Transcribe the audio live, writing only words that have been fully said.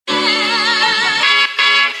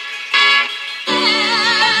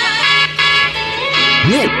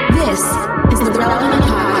This is the Relevant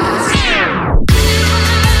Podcast.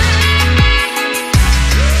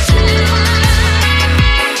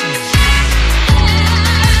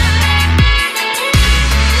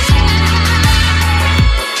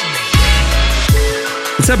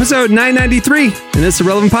 It's episode 993, and it's the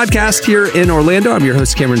Relevant Podcast here in Orlando. I'm your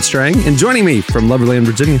host, Cameron Strang, and joining me from Loverland,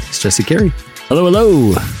 Virginia, is Jesse Carey. Hello,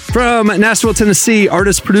 hello. From Nashville, Tennessee,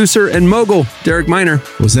 artist, producer, and mogul, Derek Miner.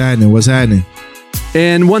 What's happening?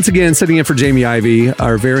 And once again, sitting in for Jamie Ivey,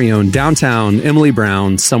 our very own downtown Emily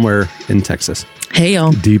Brown, somewhere in Texas. Hey,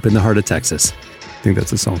 y'all. Deep in the heart of Texas. I think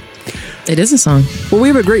that's a song. It is a song. Well, we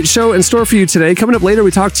have a great show in store for you today. Coming up later,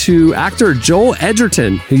 we talk to actor Joel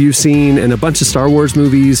Edgerton, who you've seen in a bunch of Star Wars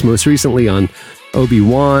movies, most recently on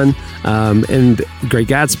Obi-Wan and Great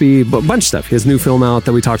Gatsby, but a bunch of stuff. His new film out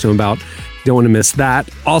that we talked to him about. Don't want to miss that.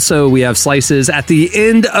 Also, we have slices. At the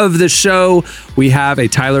end of the show, we have a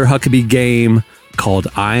Tyler Huckabee game called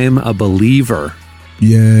I'm a Believer.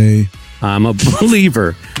 Yay. I'm a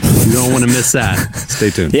believer. You don't want to miss that. Stay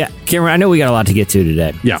tuned. Yeah, Cameron, I know we got a lot to get to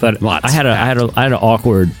today. Yeah, but lots. I had an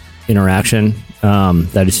awkward interaction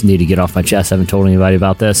that I just need to get off my chest. I haven't told anybody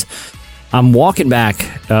about this. I'm walking back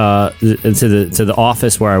to the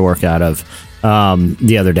office where I work out of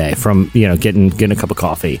the other day from getting a cup of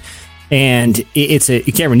coffee. And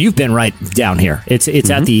Cameron, you've been right down here. It's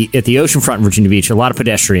at the oceanfront in Virginia Beach. A lot of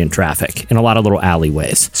pedestrian traffic and a lot of little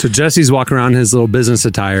alleyways. So Jesse's walking around in his little business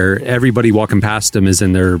attire. Everybody walking past him is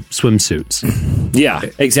in their swimsuits. Yeah,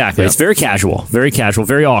 exactly. Yeah. It's very casual,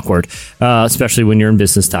 very awkward, especially when you're in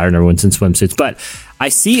business attire and everyone's in swimsuits. But I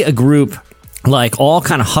see a group like all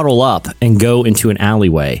kind of huddle up and go into an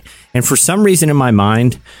alleyway. And for some reason in my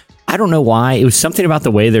mind, I don't know why, it was something about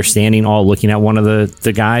the way they're standing all looking at one of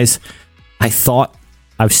the guys. I thought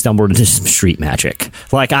I've stumbled into some street magic.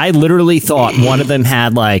 Like, I literally thought one of them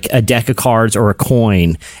had like a deck of cards or a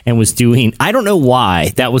coin and was doing, I don't know why,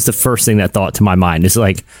 that was the first thing that thought to my mind. It's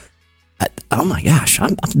like, oh my gosh,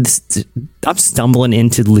 I'm stumbling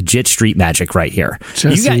into legit street magic right here.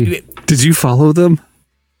 Jesse, did you follow them?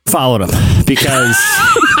 Followed them because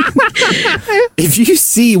if you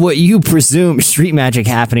see what you presume street magic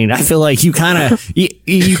happening, I feel like you kind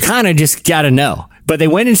of just got to know. But they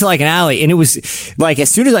went into like an alley, and it was like as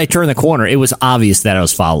soon as I turned the corner, it was obvious that I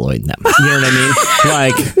was following them. You know what I mean?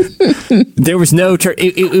 Like there was no turn.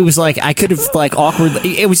 It was like I could have like awkward.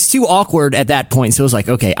 It was too awkward at that point. So it was like,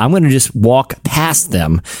 okay, I'm going to just walk past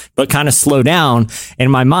them, but kind of slow down. And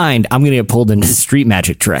in my mind, I'm going to get pulled into the street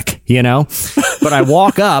magic trick, But I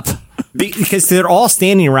walk up because they're all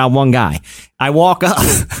standing around one guy. I walk up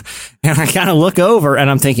and I kind of look over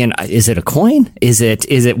and I'm thinking, is it a coin? Is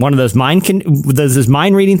it one of those mind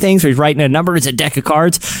reading things where he's writing a number? Is it a deck of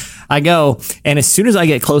cards? I go, and as soon as I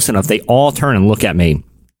get close enough, they all turn and look at me.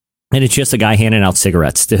 And it's just a guy handing out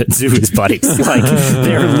cigarettes to his buddies. Like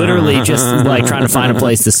they're literally just like trying to find a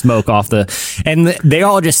place to smoke and they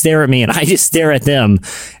all just stare at me and I just stare at them.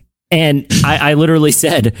 And I literally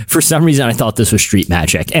said, for some reason, I thought this was street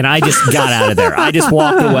magic. And I just got out of there. I just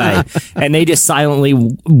walked away. And they just silently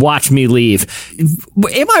watched me leave.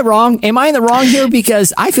 Am I wrong? Am I in the wrong here?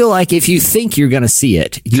 Because I feel like if you think you're going to see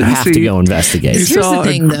it, you have to go investigate. Here's the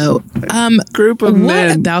thing, though. Group of what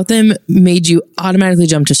men. about them made you automatically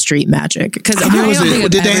jump to street magic? Because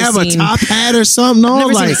Did they have a top hat or something? No, I've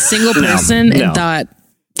never seen a single person and thought,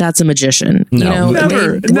 that's a magician.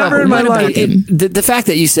 Never in my life. The fact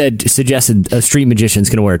that you suggested a street magician's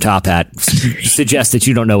going to wear a top hat suggests that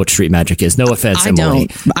you don't know what street magic is. No offense, Emily.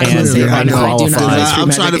 I'm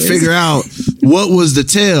trying to figure out what was the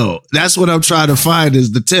tell. That's what I'm trying to find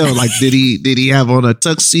is the tell. Like, did he have on a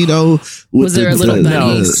tuxedo? Was there a little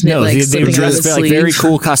bunny? No, they were dressed like very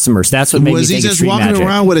cool customers. That's what made me think of street magic. Was he just walking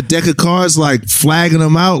around with a deck of cards, like flagging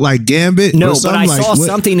them out, like Gambit? No, but I saw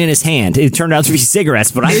something in his hand. It turned out to be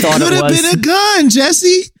cigarettes, but I thought it could have been a gun,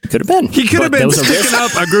 Jesse. Could have been. He could have been picking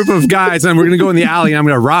up a group of guys and we're going to go in the alley and I'm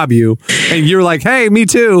going to rob you. And you're like, hey, me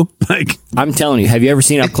too. Like, I'm telling you, have you ever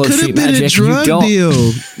seen up close street magic? It could have been a drug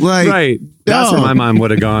deal. Like, right. That's where my mind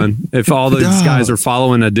would have gone. If all those guys are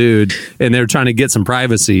following a dude and they're trying to get some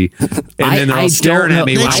privacy and then they're all staring at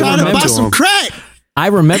me. They're trying to buy some crack. I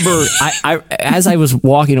remember, I as I was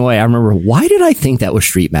walking away, I remember, why did I think that was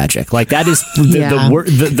street magic? Like, that is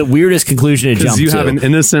the weirdest conclusion to jump to. You have an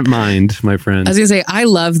innocent mind, my friend. I was going to say, I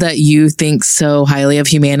love that you think so highly of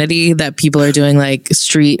humanity that people are doing like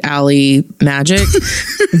street alley magic.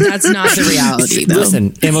 That's not the reality, though.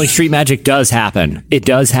 Listen, Emily, street magic does happen. It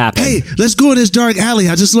does happen. Hey, let's go in this dark alley.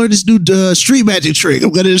 I just learned this new street magic trick.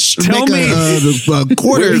 I'm going to make a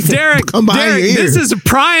quarter. Derek, come behind your ear. This is a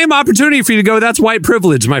prime opportunity for you to go, that's white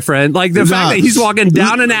privilege, my friend. Like the fact that he's walking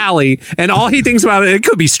down an alley and all he thinks about it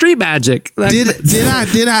could be street magic.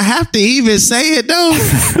 Did I have to even say it though?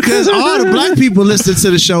 Because all the black people listening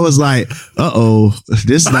to the show is like,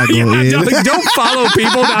 this is not going to end. Don't follow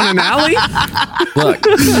people down an alley. Look,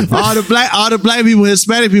 all the black people,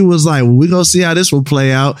 Hispanic people was like, well, we're going to see how this will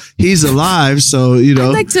play out. He's alive, so, you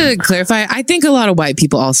know. I'd like to clarify. I think a lot of white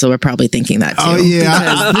people also are probably thinking that too. Oh,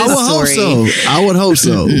 yeah. I would hope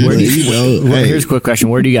so. Where do you, here's a quick question.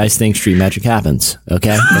 Where do you guys think street magic happens?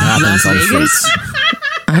 Okay? It happens on the streets.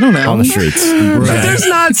 I don't know. On the streets. But there's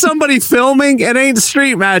not somebody filming. It ain't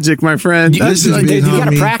street magic, my friend. You got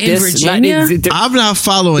to practice. In Virginia? I'm not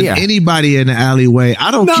following anybody in the alleyway.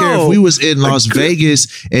 I don't care if we was in Las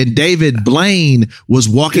Vegas and David Blaine was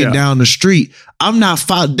walking down the street. I'm not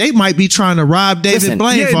following. They might be trying to rob David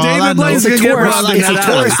Blaine for all I know. It's a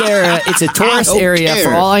tourist area. It's a tourist area.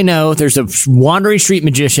 For all I know, there's a wandering street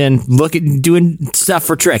magician doing stuff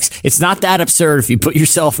for tricks. It's not that absurd if you put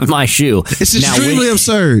yourself in my shoe. It's extremely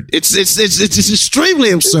absurd. It's extremely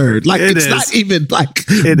absurd. Like it's not even like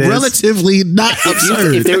relatively not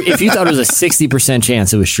absurd. If you thought it was a 60%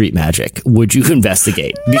 chance it was street magic, would you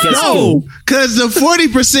investigate? Because the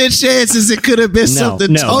 40% chances it could have been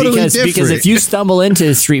something totally different. Because if you stumble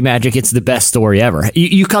into street magic, it's the best story ever.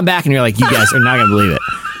 You come back and you're like, you guys are not going to believe it.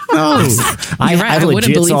 No, I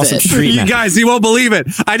wouldn't believe it. You guys, you won't believe it.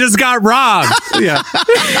 I just got robbed. Yeah,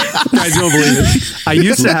 guys, you won't believe it. I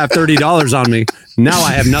used to have $30 on me. Now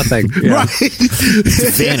I have nothing. Yeah. Right.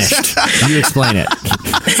 It's vanished. You explain it.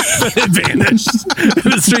 It vanished. It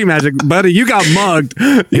was street magic, buddy. You got mugged.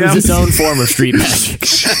 It was its own form of street magic.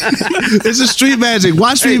 It's a street magic.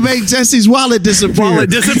 Watch me make Jesse's wallet disappear.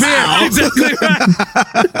 Exactly right.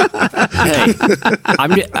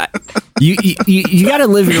 You got to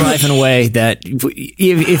live your life in a way that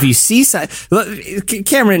if you see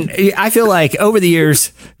Cameron, I feel like over the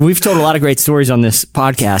years we've told a lot of great stories on this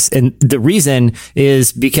podcast, and the reason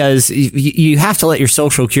is because you have to let your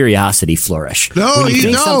social curiosity flourish. No, when you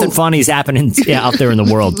think something funny is happening out there in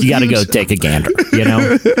the world, you got to go take a gander. You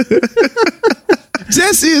know.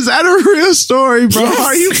 Jesse, is that a real story, bro? Yes.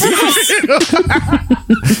 Are you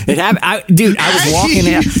It happened, dude. I was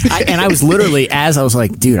walking out, and I was literally, as I was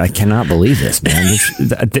like, dude, I cannot believe this, man.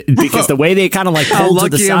 Because the way they kind of like pulled to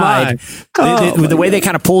the side, the way they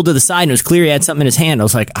kind of pulled to the side, and it was clear he had something in his hand. I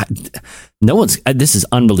was like, this is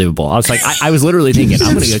unbelievable. I was like, I was literally thinking,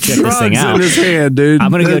 I'm going to go check this thing out. In his hand, dude.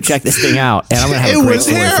 I'm going to go check this thing out, and I'm going to have a great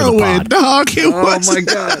story for the pod. Dog. Oh my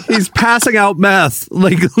God. He's passing out meth.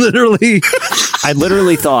 Like literally. I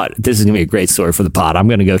literally thought this is going to be a great story for the pod. I'm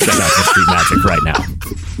going to go check out some street magic right now.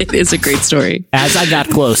 It is a great story. As I got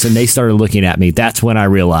close and they started looking at me, that's when I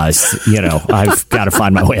realized, I've got to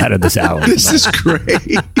find my way out of this alley. This is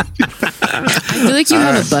great. I feel like you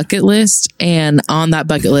have a bucket list, and on that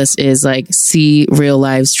bucket list is like see real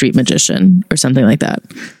live street magician or something like that.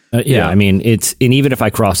 Yeah, I mean, and even if I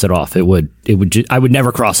cross it off, I would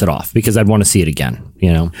never cross it off because I'd want to see it again.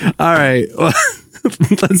 All right. Well,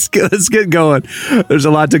 let's get going. There's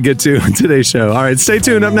a lot to get to in today's show. All right, stay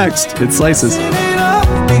tuned. Up next, it's Slices.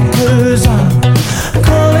 Because I'm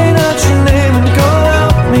calling out your name and call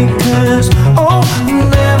out me, 'cause I'm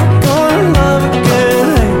never gonna love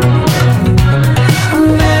again.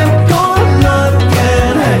 I'm never gonna love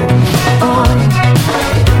again.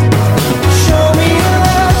 Show me your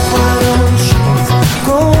love, why don't you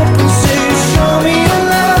go up and say, show me your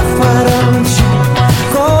love, why don't you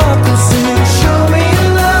go up and say, show me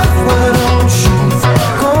your love, why don't you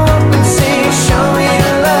go up and say, show me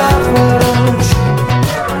your love, why don't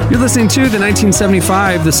you. You're listening to the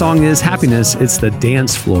 1975. The song is Happiness. It's the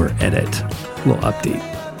dance floor edit. A little update.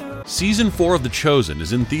 Season 4 of The Chosen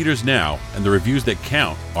is in theaters now, and the reviews that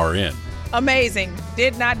count are in. Amazing.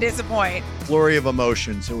 Did not disappoint. Flurry of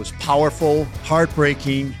emotions. It was powerful,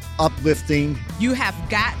 heartbreaking, uplifting. You have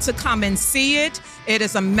got to come and see it. It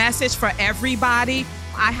is a message for everybody.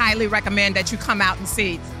 I highly recommend that you come out and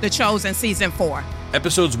see The Chosen Season 4.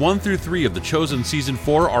 Episodes 1 through 3 of The Chosen Season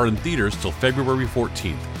 4 are in theaters till February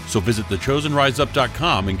 14th. So visit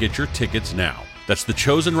thechosenriseup.com and get your tickets now. That's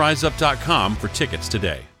thechosenriseup.com for tickets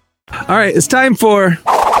today. All right, it's time for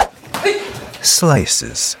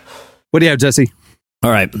Slices. What do you have, Jesse? All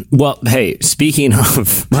right. Well, hey, speaking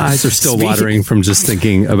of... My eyes are still watering from just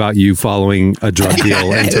thinking about you following a drug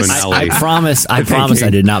deal into an alley. I promise I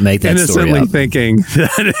did not make that story up. Thinking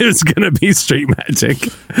that it was going to be street magic.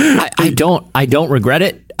 I don't regret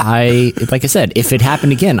it. Like I said, if it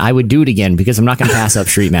happened again, I would do it again because I'm not going to pass up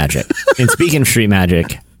street magic. And speaking of street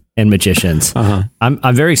magic and magicians,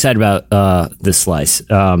 I'm very excited about this slice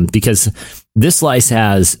because this slice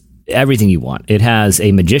has everything you want. It has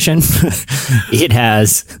a magician. It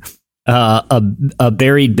has a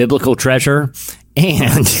buried biblical treasure,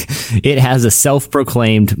 and it has a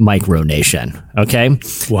self-proclaimed micronation. Okay,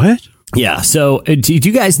 what? Yeah. So, do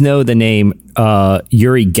you guys know the name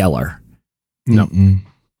Uri Geller? No.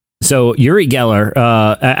 So Uri Geller,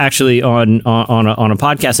 actually on a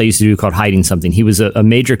podcast I used to do called Hiding Something, he was a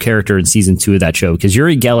major character in season 2 of that show, because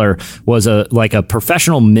Uri Geller was a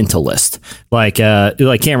professional mentalist, like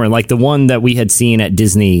Cameron, like the one that we had seen at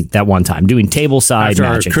Disney that one time doing tableside after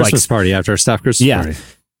magic, our Christmas party, after our staff Christmas party.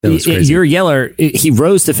 That was crazy. Uri Geller, he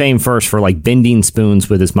rose to fame first for like bending spoons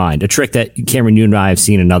with his mind, a trick that Cameron, you and I have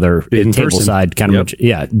seen another tableside kind of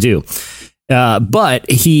do. But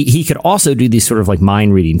he could also do these sort of like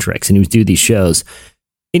mind reading tricks, and he would do these shows.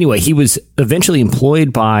 Anyway, he was eventually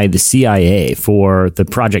employed by the CIA for the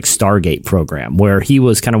Project Stargate program, where he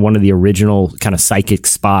was kind of one of the original kind of psychic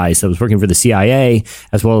spies that was working for the CIA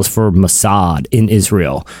as well as for Mossad in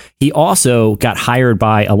Israel. He also got hired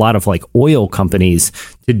by a lot of like oil companies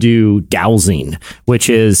to do dowsing, which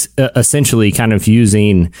is essentially kind of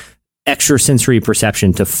using extrasensory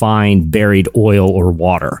perception to find buried oil or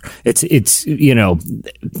water. It's sort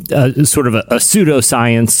of a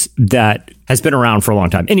pseudoscience that has been around for a long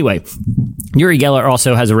time. Anyway, Uri Geller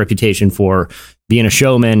also has a reputation for being a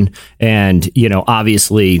showman, and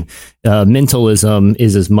obviously mentalism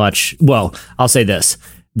is as much. Well, I'll say this.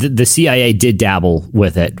 The CIA did dabble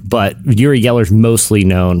with it, but Uri Geller's mostly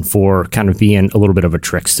known for kind of being a little bit of a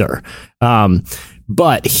trickster.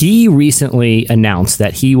 But he recently announced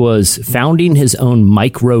that he was founding his own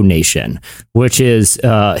micronation, which is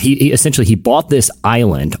he bought this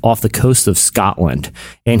island off the coast of Scotland,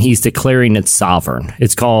 and he's declaring it sovereign.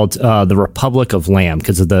 It's called the Republic of Lamb,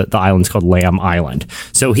 because of the island's called Lamb Island.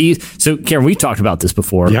 So Karen, we've talked about this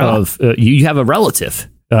before. Yeah. Of you have a relative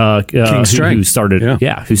who started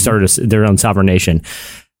their own sovereign nation.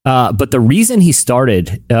 But the reason he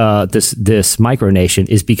started this micronation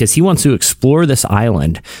is because he wants to explore this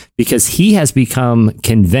island, because he has become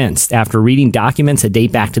convinced, after reading documents that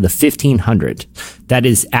date back to the 1500s, that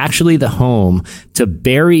is actually the home to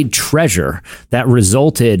buried treasure that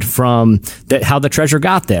resulted from that. How the treasure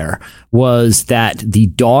got there was that the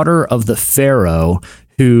daughter of the pharaoh,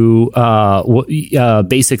 who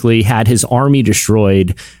basically had his army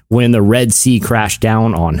destroyed when the Red Sea crashed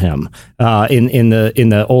down on him in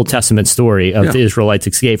the Old Testament story of the Israelites'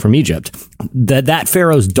 escape from Egypt. That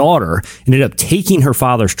Pharaoh's daughter ended up taking her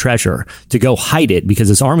father's treasure to go hide it because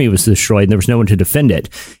his army was destroyed and there was no one to defend it.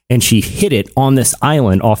 And she hid it on this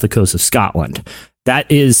island off the coast of Scotland.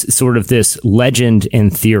 That is sort of this legend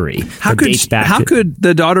and theory. How could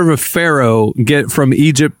the daughter of a pharaoh get from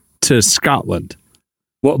Egypt to Scotland?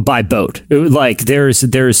 Well, by boat. Like there's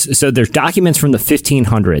documents from the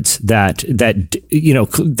 1500s that's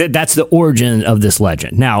the origin of this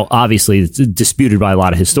legend. Now, obviously, it's disputed by a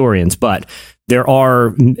lot of historians, but there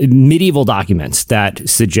are medieval documents that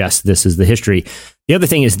suggest this is the history. The other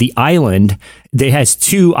thing is the island. It has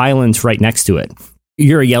 2 islands right next to it.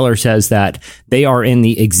 Uri Geller says that they are in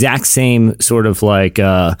the exact same sort of like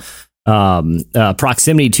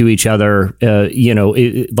proximity to each other,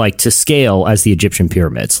 like to scale as the Egyptian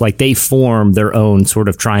pyramids. Like they form their own sort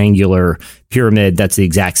of triangular pyramid that's the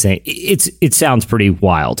exact same. It sounds pretty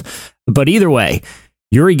wild, but either way,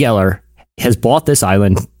 Uri Geller has bought this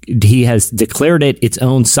island. He has declared it its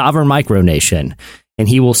own sovereign micronation, and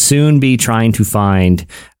he will soon be trying to find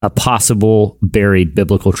a possible buried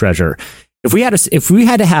biblical treasure. If we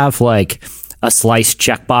had to have like a slice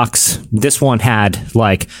checkbox, this one had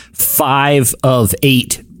like 5 of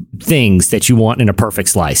 8 things that you want in a perfect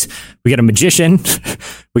slice. We got a magician,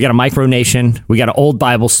 we got a micronation, we got an old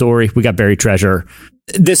Bible story, we got buried treasure.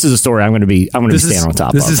 This is a story I'm going to be standing on top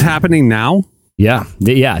of. This is happening now? Yeah.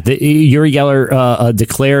 Uri Geller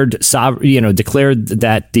declared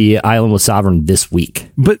that the island was sovereign this week.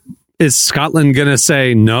 But is Scotland going to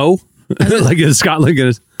say no? Like, is Scotland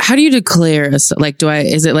going to... How do you declare is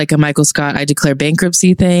it like a Michael Scott, I declare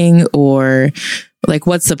bankruptcy thing, or like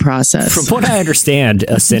what's the process? From what I understand,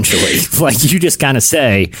 essentially, like you just kind of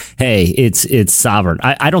say, hey, it's sovereign.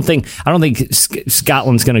 I don't think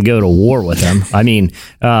Scotland's going to go to war with them. I mean,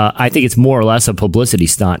 I think it's more or less a publicity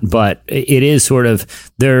stunt, but it is sort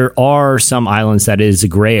of, there are some islands that is a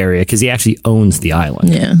gray area because he actually owns the island.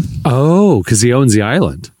 Yeah. Oh, because he owns the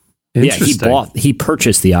island. Yeah, he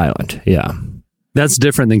purchased the island. Yeah. That's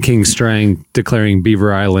different than King Strang declaring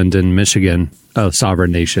Beaver Island in Michigan a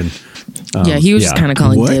sovereign nation. He was just kind of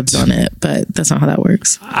calling dibs on it, but that's not how that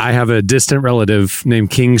works. I have a distant relative named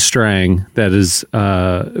King Strang that is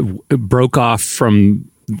broke off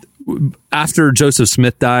from after Joseph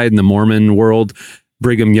Smith died in the Mormon world.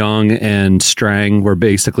 Brigham Young and Strang were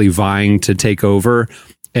basically vying to take over,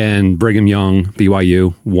 and Brigham Young,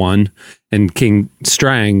 BYU, won. And King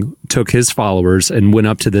Strang took his followers and went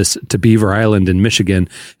up to Beaver Island in Michigan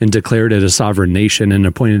and declared it a sovereign nation and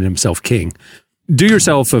appointed himself king. Do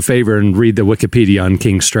yourself a favor and read the Wikipedia on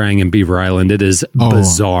King Strang and Beaver Island. It is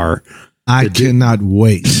bizarre. I cannot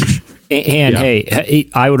wait. And hey,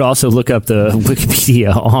 I would also look up the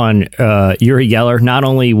Wikipedia on Uri Geller. Not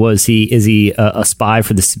only is he a spy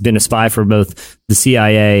been a spy for both the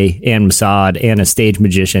CIA and Mossad and a stage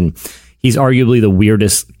magician, he's arguably the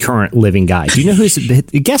weirdest current living guy. Do you know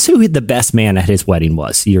guess who the best man at his wedding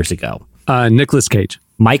was years ago? Nicolas Cage.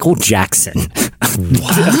 Michael Jackson.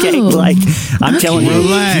 Okay, I'm telling you,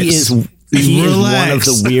 he is one of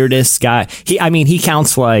the weirdest guys. He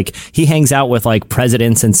counts he hangs out with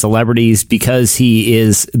presidents and celebrities because he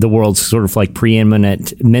is the world's sort of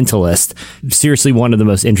preeminent mentalist. Seriously, one of the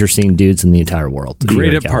most interesting dudes in the entire world.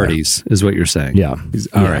 Great at parties is what you're saying. Yeah.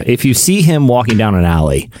 All right. If you see him walking down an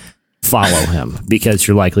alley, follow him because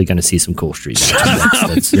you're likely going to see some cool street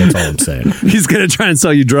action. That's all I'm saying. He's going to try and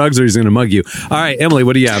sell you drugs or he's going to mug you. All right, Emily,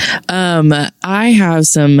 what do you have? I have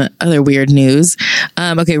some other weird news.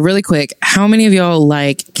 Okay, really quick. How many of y'all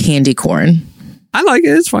like candy corn? I like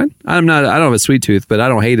it. It's fine. I don't have a sweet tooth, but I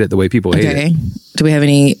don't hate it the way people hate it. Do we have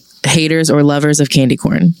any haters or lovers of candy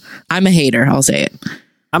corn? I'm a hater. I'll say it.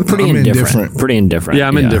 I'm pretty indifferent. Pretty indifferent. Yeah,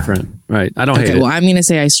 I'm indifferent. Right. I don't hate it. Well, I'm going to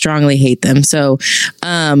say I strongly hate them. So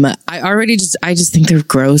I just think they're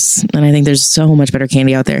gross. And I think there's so much better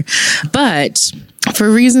candy out there. But for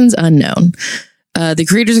reasons unknown, the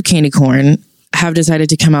creators of candy corn have decided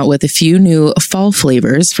to come out with a few new fall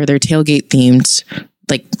flavors for their tailgate themed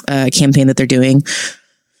campaign that they're doing.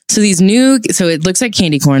 So it looks like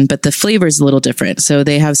candy corn, but the flavor is a little different. So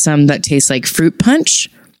they have some that taste like fruit punch,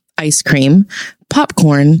 ice cream,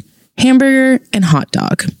 popcorn, hamburger, and hot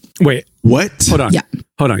dog. Wait, what? Hold on. Yeah.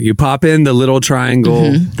 Hold on. You pop in the little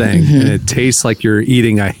triangle thing and it tastes like you're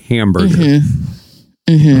eating a hamburger.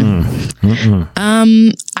 I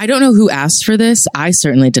don't know who asked for this. I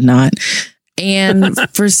certainly did not. And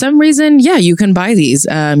for some reason, you can buy these.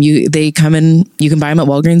 You can buy them at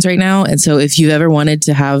Walgreens right now. And so if you've ever wanted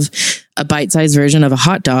to have a bite-sized version of a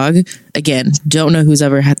hot dog, again, don't know who's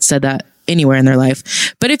ever had said that anywhere in their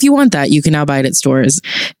life. But if you want that, you can now buy it at stores.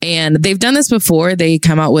 And they've done this before. They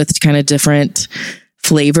come out with kind of different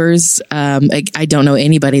flavors. I don't know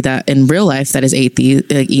anybody that in real life that has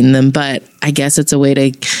eaten them, but I guess it's a way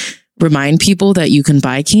to remind people that you can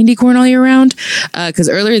buy candy corn all year round. Because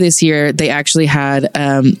earlier this year, they actually had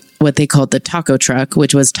what they called the taco truck,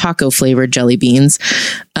 which was taco flavored jelly beans.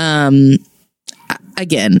 Again,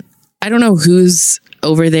 I don't know who's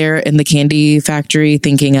over there in the candy factory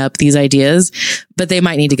thinking up these ideas, but they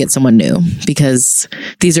might need to get someone new because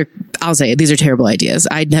these are terrible ideas.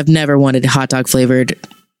 I have never wanted hot dog flavored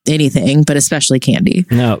anything, but especially candy.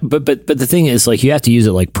 No, but the thing is, you have to use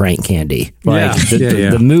it like prank candy.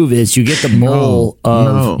 The move is you get the bowl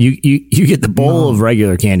you get the bowl of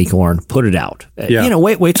regular candy corn, put it out.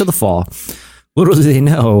 Wait till the fall. Little do they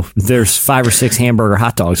know, there's 5 or 6 hamburger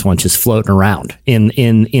hot dogs once just floating around in the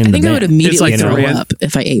I think I would immediately throw up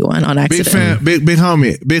if I ate one on accident. Big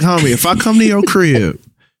homie. If I come to your crib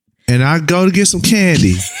and I go to get some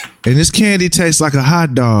candy and this candy tastes like a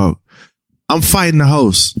hot dog, I'm fighting the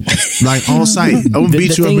host, on site. I'm gonna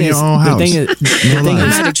beat you up in your own house.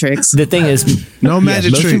 The thing is, no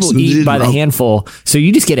magic tricks. Most people eat by the handful, so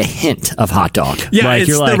you just get a hint of hot dog. Yeah, it's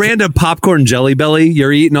the random popcorn Jelly Belly.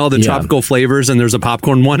 You're eating all the tropical flavors, and there's a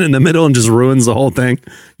popcorn one in the middle, and just ruins the whole thing.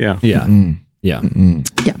 Yeah.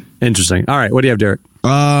 Interesting. All right, what do you have, Derek?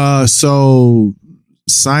 So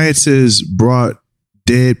scientists brought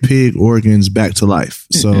dead pig organs back to life.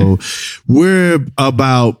 So we're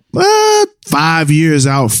about 5 years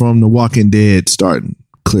out from The Walking Dead starting,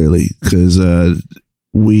 clearly, because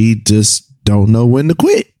we just don't know when to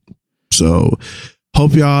quit. So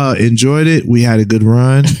hope y'all enjoyed it. We had a good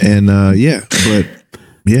run, and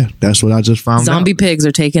that's what I just found out. Zombie pigs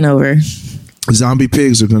are taking over. Zombie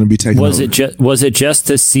pigs are going to be taking over. Was it just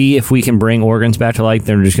to see if we can bring organs back to life?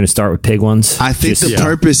 They're just going to start with pig ones? I think the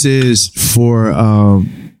purpose is for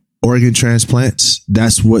organ transplants.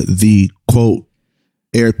 That's what the quote,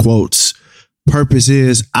 air quotes, purpose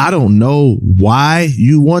is. I don't know why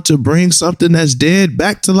you want to bring something that's dead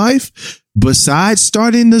back to life besides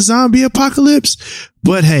starting the zombie apocalypse.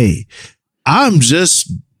 But hey, I'm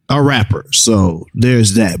just a rapper, so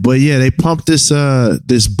there's that. But yeah, they pumped this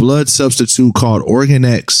this blood substitute called Organ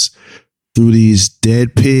X through these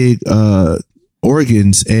dead pig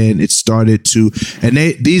organs, and it started to. And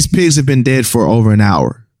these pigs have been dead for over an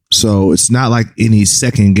hour. So it's not like any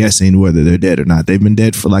second guessing whether they're dead or not. They've been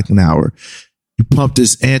dead for like an hour. You pump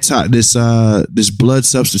this blood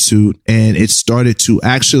substitute, and it started to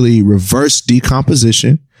actually reverse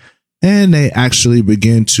decomposition, and they actually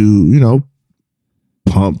begin to,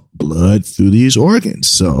 pump blood through these organs.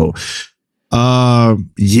 So,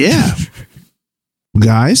 yeah,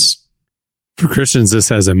 guys. For Christians, this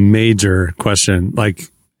has a major question,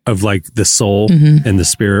 of the soul and the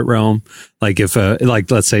spirit realm. Like if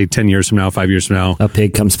let's say 10 years from now, 5 years from now, a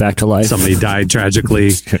pig comes back to life. Somebody died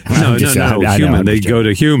tragically. No, human. They go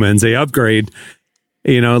to humans. They upgrade.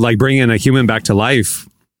 Bringing a human back to life,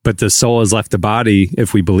 but the soul has left the body.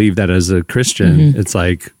 If we believe that as a Christian, it's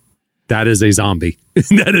like that is a zombie.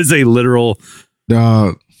 That is a literal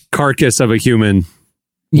carcass of a human.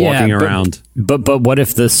 Walking around, but what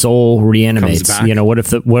if the soul reanimates? What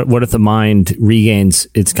if the mind regains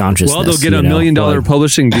its consciousness? Well, they'll get $1 million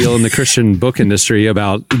publishing deal in the Christian book industry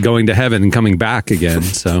about going to heaven and coming back again.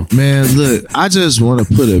 So, man, look, I just want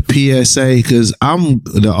to put a PSA because I know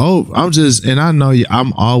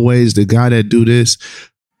I'm always the guy that do this,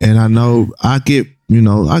 and I know I get.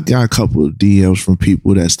 I got a couple of DMs from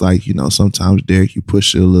people that's like, sometimes Derek, you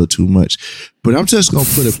push it a little too much. But I'm just going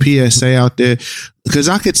to put a PSA out there because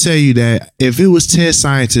I could tell you that if it was 10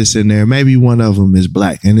 scientists in there, maybe one of them is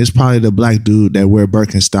black. And it's probably the black dude that wear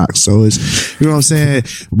Birkenstocks. So it's, you know what I'm saying?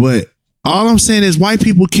 But all I'm saying is white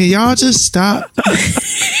people, can y'all just stop?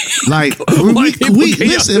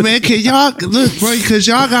 Listen, man, can y'all look, bro, because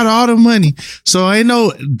y'all got all the money. So ain't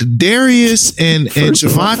no Darius and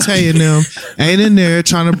Javante and them ain't in there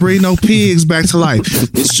trying to bring no pigs back to life.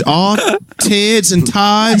 It's all Teds and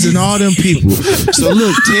Todds and all them people. So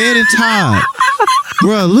look, Ted and Todd,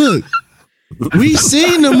 bro, look. We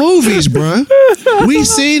seen the movies, bro. We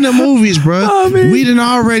done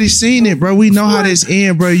already seen it, bro. We know how this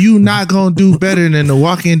end, bro. You not gonna do better than The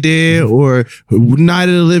Walking Dead or Night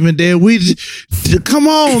of the Living Dead. Come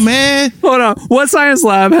on, man. Hold on. What science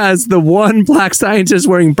lab has the one black scientist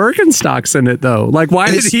wearing Birkenstocks in it, though?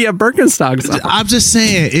 Why did he have Birkenstocks on? I'm just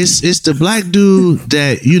saying, it's the black dude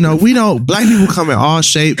that, black people come in all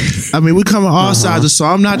shape. I mean, we come in all sizes, so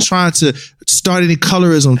I'm not trying to start any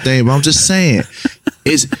colorism thing, but I'm just saying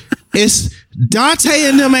it's Dante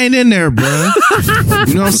and them ain't in there, bro.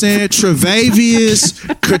 You know what I'm saying? Tre'Vavious,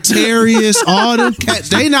 Cretarius, all them cats,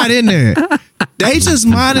 they not in there. They just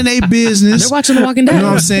minding their business. They're watching The Walking Dead. You know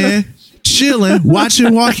what I'm saying? Chilling,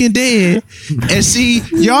 watching Walking Dead, and see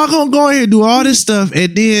y'all gonna go ahead and do all this stuff,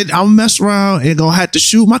 and then I'm mess around and gonna have to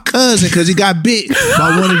shoot my cousin because he got bit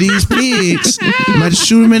by one of these pigs. I'm gonna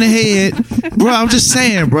shoot him in the head, bro. I'm just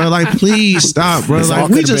saying, bro. Please stop, bro.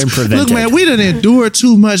 We just look, man. We done endured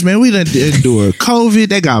too much, man. We done endured COVID.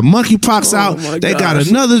 They got monkeypox out. They got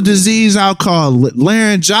another disease out called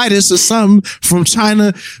laryngitis or something from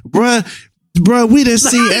China, bro. Bro, we didn't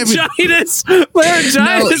see laryngitis. What are you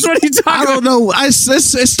talking about? I don't know. It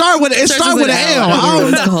start with an L. It start with an L.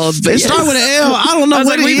 I don't know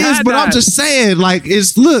what it is, but I'm just saying,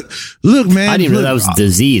 it's look, man. I didn't know that was a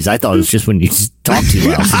disease. I thought it was just when you talk too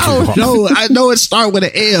loud. I don't know. I know it start with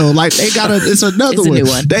an L. It's another one. New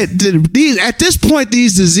one. At this point,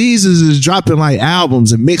 these diseases is dropping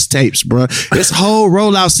albums and mixtapes, bro. It's whole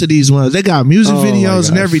rollouts to these ones. They got music videos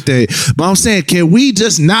and everything. But I'm saying, can we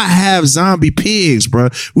just not have zombie pigs, bro?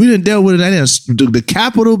 We done dealt with it. The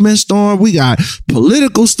Capitol been stormed. We got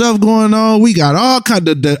political stuff going on. We got all kind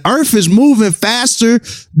of, the earth is moving faster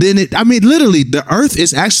than it. I mean, literally, the earth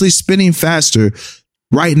is actually spinning faster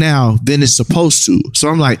right now than it's supposed to. So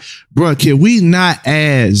I'm like, bro, can we not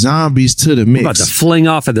add zombies to the mix? I'm about to fling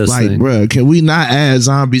off of this thing. Bro, can we not add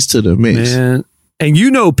zombies to the mix? Man. And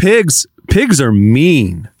pigs are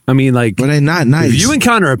mean. I mean, but they not nice. If you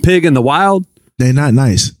encounter a pig in the wild, they not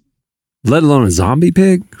nice. Let alone a zombie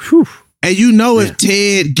pig. Whew. And if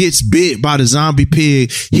Ted gets bit by the zombie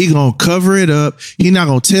pig, he gonna cover it up. He not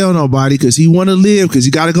gonna tell nobody because he want to live, because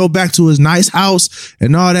he got to go back to his nice house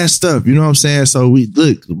and all that stuff. You know what I'm saying? So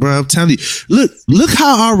look, bro, I'm telling you, look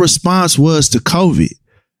how our response was to COVID.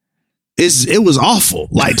 It was awful.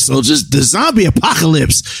 So just the zombie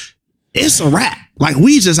apocalypse, it's a wrap.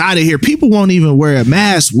 We just out of here. People won't even wear a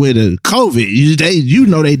mask with a COVID. They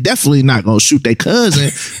definitely not gonna shoot their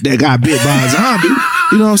cousin that got bit by a zombie.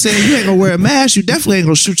 You know what I'm saying? You ain't gonna wear a mask. You definitely ain't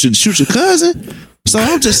gonna shoot your cousin. So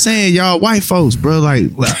I'm just saying, y'all white folks, bro, I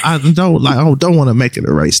don't want to make it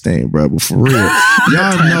a race thing, bro, but for real,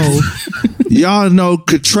 y'all know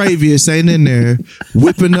Cretarius ain't in there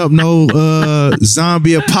whipping up no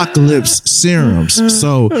zombie apocalypse serums.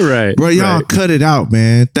 So, right, bro, y'all cut it out,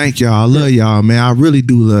 man. Thank y'all. I love y'all, man. I really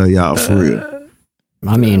do love y'all, for real.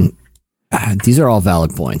 I mean, these are all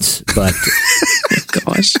valid points, but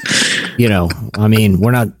Gosh. I mean,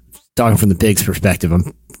 we're not talking from the pig's perspective.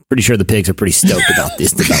 I'm pretty sure the pigs are pretty stoked about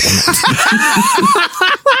this development.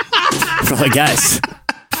 We're like, guys,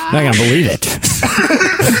 I'm not going to believe it.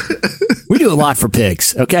 We do a lot for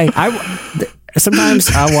pigs, okay? Sometimes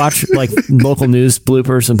I watch like local news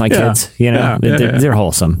bloopers with my kids, they're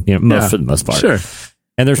wholesome, for the most part. Sure.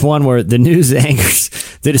 And there's one where the news anchors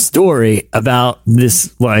did a story about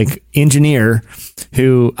this like engineer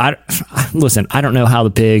who I don't know how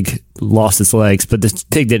the pig lost its legs, but this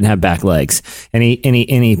pig didn't have back legs. And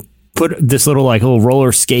he put this little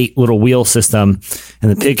roller skate little wheel system,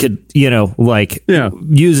 and the pig could,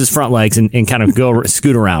 use his front legs and kind of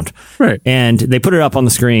scoot around. Right. And they put it up on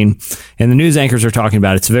the screen, and the news anchors are talking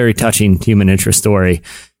about it. It's a very touching human interest story.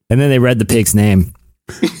 And then they read the pig's name.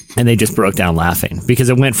 And they just broke down laughing because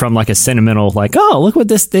it went from like a sentimental, like, oh, look what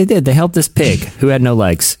they did. They helped this pig who had no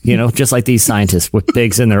legs, just like these scientists with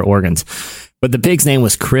pigs in their organs. But the pig's name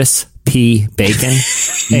was Chris P. Bacon.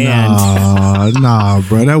 Nah,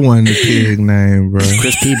 bro. That wasn't the pig name, bro.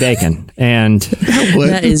 Chris P. Bacon. And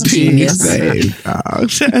that is genius. Name,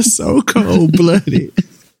 that's so cold-blooded.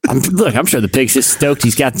 I'm sure the pig's just stoked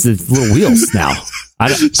he's got the little wheels now.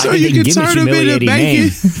 So you can turn him into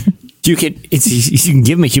bacon? You can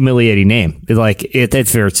give him a humiliating name.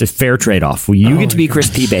 That's fair. It's a fair trade-off. You get to be Chris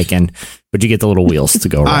P. Bacon, but you get the little wheels to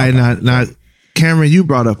go around. All right, not Cameron. You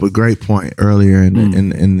brought up a great point earlier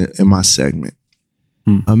in my segment.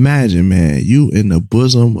 Imagine, man, you in the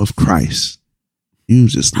bosom of Christ. You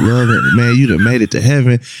just love it, man. You done made it to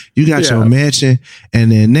heaven. You got your mansion,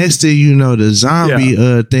 and then next thing you know, the zombie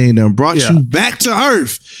thing done brought you back to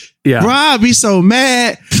earth. Yeah, bro, I'd be so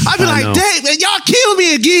mad. I'd be like, dang, man, y'all kill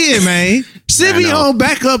me again, man. Send me on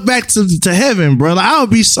back to heaven, bro. Like, I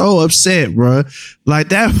would be so upset, bro. Like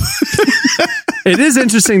that. It is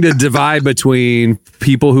interesting to divide between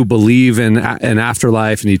people who believe in an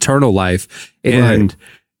afterlife and eternal life and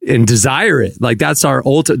desire it. Like that's our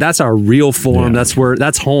that's our real form. That's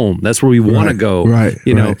home. That's where we want to go. Right.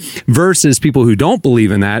 Versus people who don't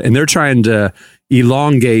believe in that and they're trying to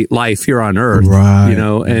elongate life here on earth,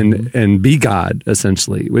 and be God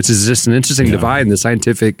essentially, which is just an interesting divide in the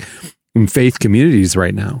scientific and faith communities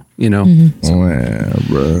right now, Well,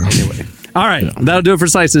 bro. Anyway. All right. That'll do it for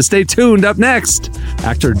Slices. Stay tuned. Up next,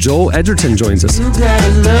 actor Joel Edgerton joins us. You got a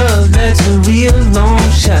love that's a real long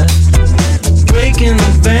shot. Breaking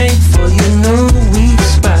the bank for your weak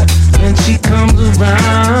spot. When she comes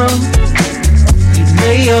around, you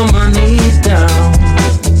lay your money down.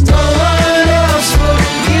 No one else for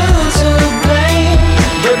you to blame.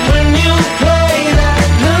 But when you play that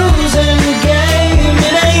losing game,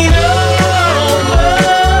 it ain't over.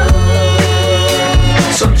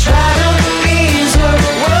 So try to ease your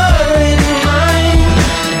worried mind.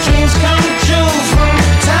 Dreams come true from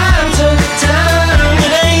time to time.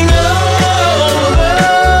 It ain't over.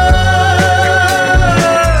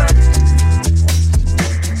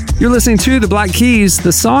 You're listening to The Black Keys.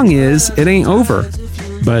 The song is It Ain't Over.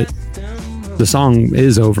 But the song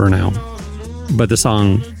is over now. But the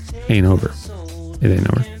song ain't over. It ain't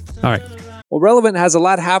over. All right. Well, Relevant has a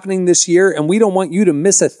lot happening this year, and we don't want you to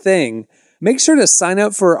miss a thing. Make sure to sign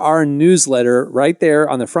up for our newsletter right there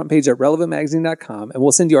on the front page at relevantmagazine.com, and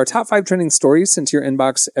we'll send you our top 5 trending stories sent to your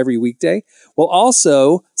inbox every weekday. We'll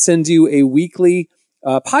also send you a weekly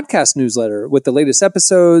podcast newsletter with the latest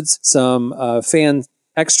episodes, some fan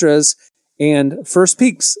extras, and first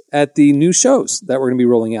peeks at the new shows that we're going to be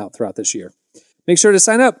rolling out throughout this year. Make sure to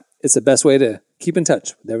sign up. It's the best way to keep in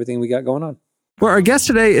touch with everything we got going on. Well, our guest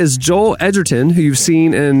today is Joel Edgerton, who you've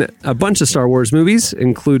seen in a bunch of Star Wars movies,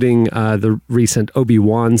 including the recent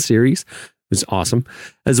Obi-Wan series, which is awesome,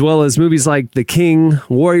 as well as movies like The King,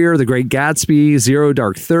 Warrior, The Great Gatsby, Zero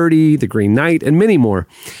Dark 30, The Green Knight, and many more.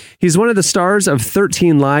 He's one of the stars of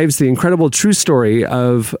 13 Lives, the incredible true story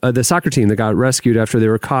of the soccer team that got rescued after they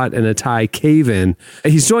were caught in a Thai cave-in.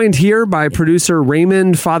 He's joined here by producer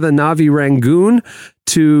Raymond Fathanavi Rangoon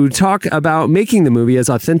to talk about making the movie as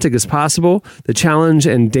authentic as possible, the challenge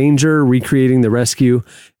and danger recreating the rescue,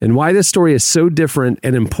 and why this story is so different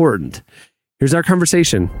and important. Here's our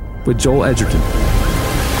conversation with Joel Edgerton.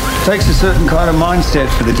 It takes a certain kind of mindset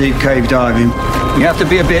for the deep cave diving. You have to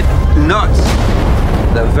be a bit nuts.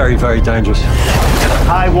 They're very, very dangerous.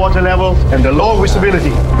 High water level and the low visibility.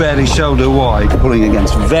 Barely shoulder wide, pulling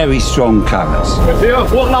against very strong currents.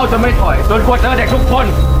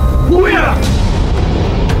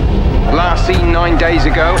 Last seen 9 days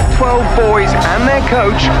ago, 12 boys and their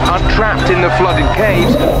coach are trapped in the flooded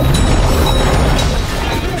caves.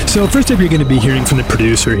 So first up, you're going to be hearing from the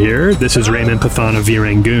producer here. This is Raymond Pathana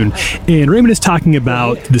Virangoon. And Raymond is talking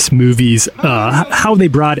about this movie's, how they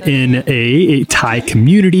brought in a Thai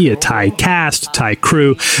community, a Thai cast, Thai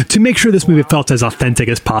crew, to make sure this movie felt as authentic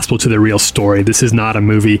as possible to the real story. This is not a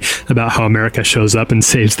movie about how America shows up and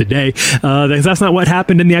saves the day. That's not what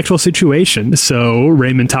happened in the actual situation. So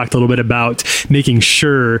Raymond talked a little bit about making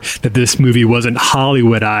sure that this movie wasn't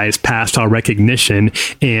Hollywoodized past all recognition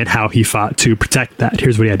and how he fought to protect that.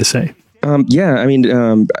 Here's what he had to say. I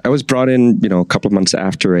was brought in, a couple of months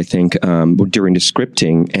after, I think, during the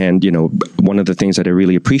scripting. And, one of the things that I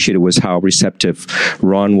really appreciated was how receptive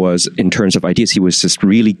Ron was in terms of ideas. He was just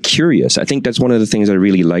really curious. I think that's one of the things I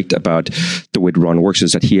really liked about the way Ron works,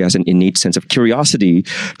 is that he has an innate sense of curiosity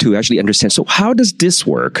to actually understand. So how does this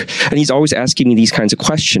work? And he's always asking me these kinds of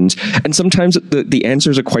questions. And sometimes the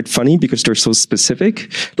answers are quite funny because they're so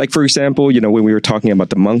specific. Like, for example, when we were talking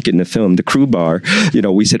about the monk in the film, the crew bar,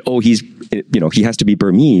 we said, oh, he has to be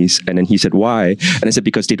Burmese. And then he said, why? And I said,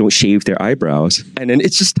 because they don't shave their eyebrows. And then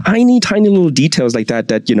it's just tiny little details like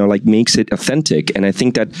that, makes it authentic. And I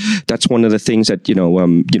think that's one of the things that,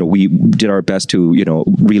 we did our best to,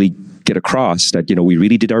 really get across, that, we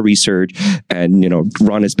really did our research. And,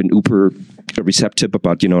 Ron has been uber receptive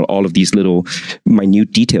about, all of these little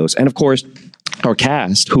minute details. And of course, our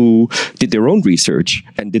cast, who did their own research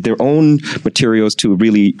and did their own materials to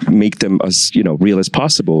really make them as real as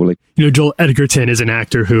possible. Joel Edgerton is an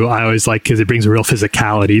actor who I always like because it brings a real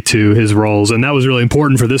physicality to his roles, and that was really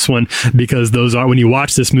important for this one because those are, when you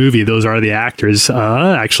watch this movie, those are the actors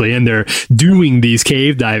actually, and they're doing these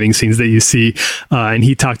cave diving scenes that you see. And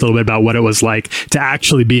he talked a little bit about what it was like to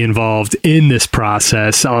actually be involved in this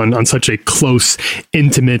process on such a close,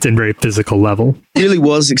 intimate, and very physical level. It really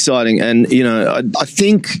was exciting, and I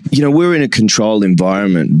think, we're in a controlled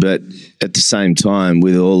environment, but at the same time,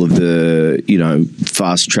 with all of the,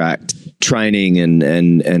 fast-tracked training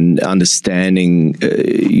and understanding,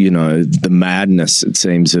 the madness, it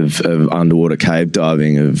seems, of underwater cave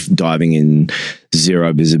diving, of diving in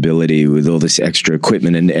zero visibility with all this extra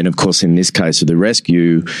equipment. And of course, in this case of the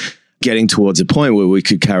rescue, getting towards a point where we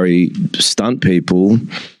could carry stunt people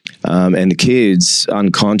and the kids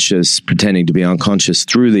unconscious, pretending to be unconscious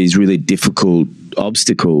through these really difficult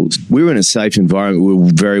obstacles. We were in a safe environment. We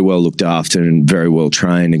were very well looked after and very well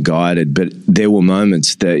trained and guided. But there were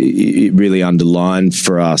moments that it really underlined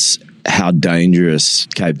for us how dangerous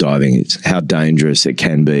cave diving is, how dangerous it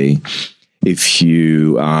can be if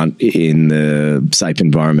you aren't in the safe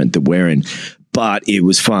environment that we're in. But it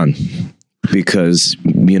was fun because,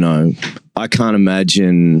 I can't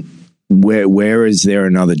imagine where is there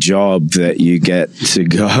another job that you get to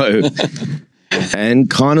go and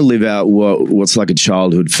kind of live out what's like a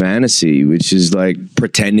childhood fantasy, which is like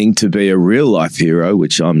pretending to be a real life hero,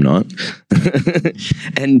 which I'm not,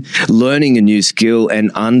 and learning a new skill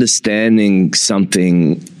and understanding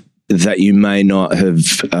something that you may not have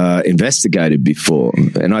investigated before.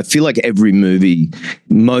 And I feel like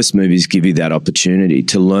most movies give you that opportunity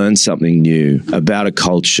to learn something new about a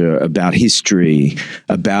culture, about history,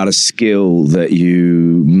 about a skill that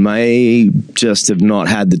you may just have not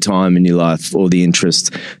had the time in your life or the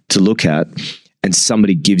interest to look at. And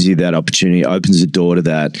somebody gives you that opportunity, opens the door to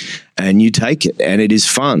that, and you take it. And it is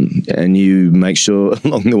fun. And you make sure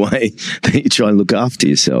along the way that you try and look after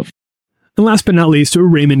yourself. And last but not least,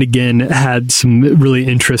 Raymond again had some really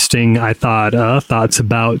interesting, I thought, thoughts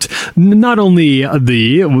about not only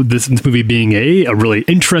this movie being a really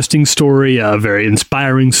interesting story, a very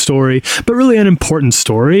inspiring story, but really an important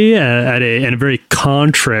story and a very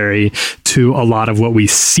contrary to a lot of what we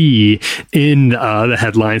see in the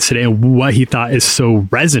headlines today, and what he thought is so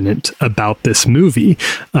resonant about this movie,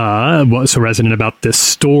 what's so resonant about this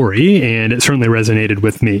story, and it certainly resonated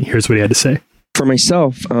with me. Here's what he had to say. For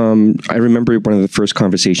myself, I remember one of the first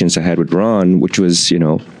conversations I had with Ron, which was,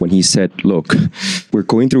 when he said, look, we're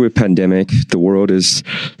going through a pandemic. The world is,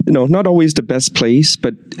 not always the best place,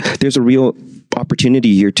 but there's a real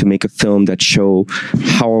opportunity here to make a film that show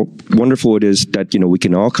how wonderful it is that, we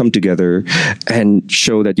can all come together and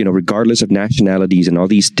show that, regardless of nationalities and all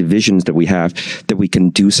these divisions that we have, that we can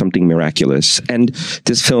do something miraculous. And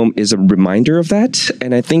this film is a reminder of that.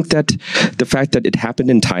 And I think that the fact that it happened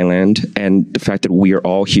in Thailand and the fact that we are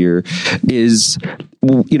all here is,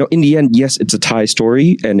 in the end, yes, it's a Thai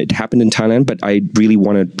story and it happened in Thailand, but I really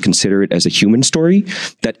want to consider it as a human story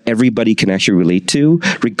that everybody can actually relate to,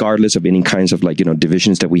 regardless of any kinds of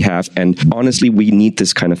divisions that we have. And honestly, we need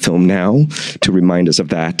this kind of film now to remind us of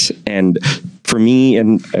that. And for me,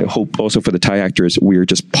 and I hope also for the Thai actors, we're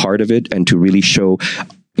just part of it, and to really show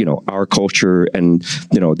our culture and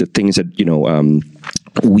the things that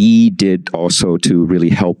we did also to really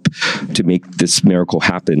help to make this miracle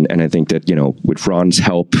happen. And I think that, with Ron's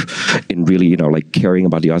help in really, like caring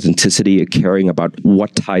about the authenticity, caring about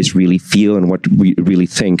what Thais really feel and what we really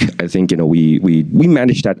think, I think, we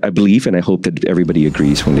managed that, I believe, and I hope that everybody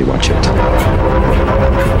agrees when they watch it.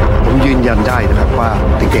 ผมยืนยันได้นะครับว่า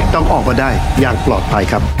เด็กๆต้องออกมาได้อย่างปลอดภัย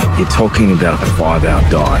ครับ You're talking about a 5-hour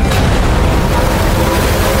dive.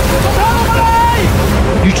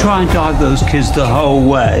 You try and dive those kids the whole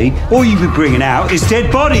way, all you'll be bringing out is dead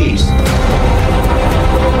bodies.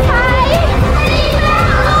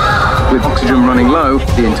 With oxygen running low,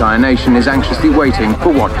 the entire nation is anxiously waiting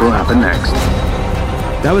for what will happen next.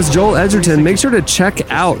 That was Joel Edgerton. Make sure to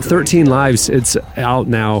check out 13 Lives. It's out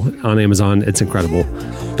now on Amazon. It's incredible.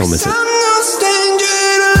 Don't miss it.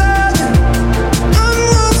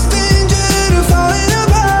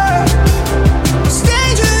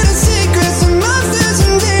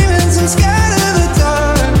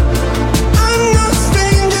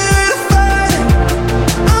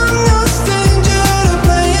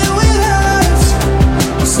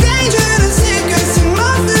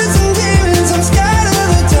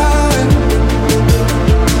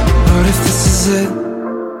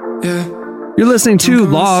 You're listening to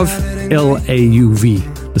Lauv, L-A-U-V.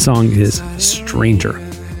 The song is Stranger,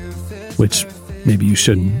 which maybe you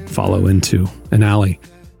shouldn't follow into an alley.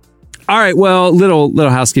 All right, well,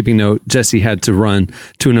 little housekeeping note. Jesse had to run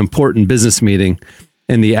to an important business meeting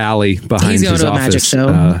in the alley behind his office. He's going to a magic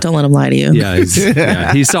show. Don't let him lie to you.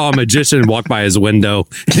 Yeah, he saw a magician walk by his window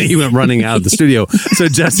and he went running out of the studio. So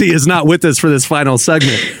Jesse is not with us for this final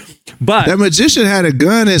segment. But that magician had a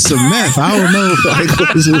gun and some meth. I don't know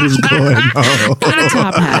what was going on. And a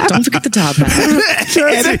top hat. Don't forget the top hat.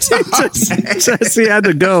 Jesse had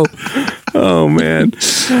to go. Oh, man.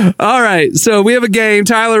 All right. So we have a game.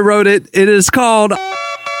 Tyler wrote it. It is called Now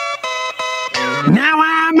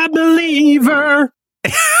I'm a Believer.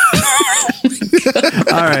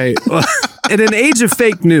 All right. Well, in an age of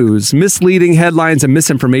fake news, misleading headlines, and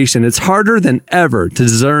misinformation, it's harder than ever to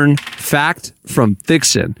discern fact from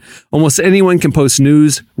fiction. Almost anyone can post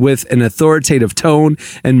news with an authoritative tone,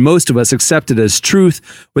 and most of us accept it as truth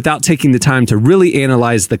without taking the time to really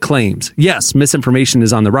analyze the claims. Yes, misinformation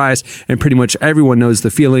is on the rise, and pretty much everyone knows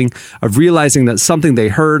the feeling of realizing that something they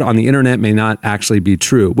heard on the internet may not actually be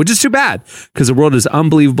true, which is too bad because the world is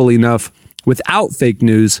unbelievable enough without fake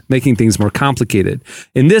news, making things more complicated.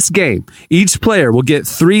 In this game, each player will get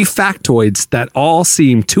 3 factoids that all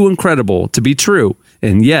seem too incredible to be true,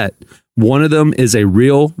 and yet one of them is a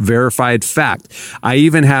real verified fact. I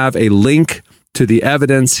even have a link to the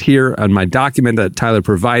evidence here on my document that Tyler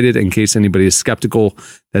provided in case anybody is skeptical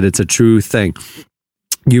that it's a true thing.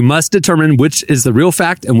 You must determine which is the real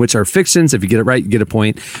fact and which are fictions. If you get it right, you get a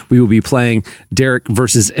point. We will be playing Derek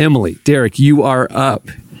versus Emily. Derek, you are up.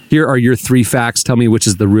 Here are your 3 facts. Tell me which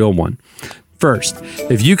is the real one. First,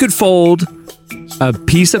 if you could fold a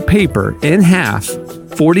piece of paper in half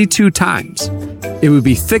 42 times, it would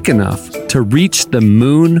be thick enough to reach the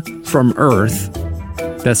moon from Earth.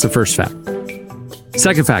 That's the first fact.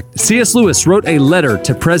 Second fact, C.S. Lewis wrote a letter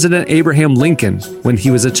to President Abraham Lincoln when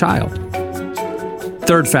he was a child.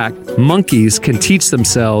 Third fact, monkeys can teach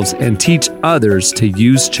themselves and teach others to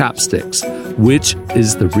use chopsticks. Which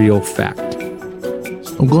is the real fact?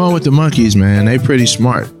 I'm going with the monkeys, man. They pretty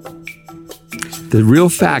smart. The real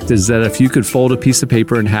fact is that if you could fold a piece of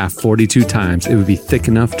paper in half 42 times, it would be thick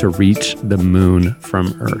enough to reach the moon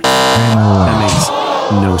from Earth. That makes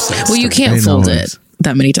no sense. Well, you can't fold it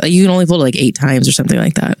that many times. You can only fold it like 8 times or something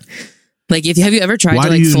like that. Like, have you ever tried to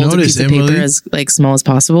like fold a piece of paper as like small as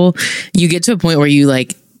possible? You get to a point where you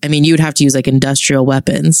like, I mean, you would have to use like industrial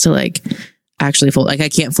weapons to like actually fold. Like, I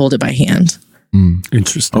can't fold it by hand.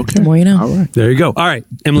 Interesting. Okay. The more you know. All right. There you go. All right.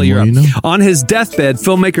 Emily, you're up. On his deathbed,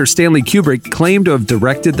 filmmaker Stanley Kubrick claimed to have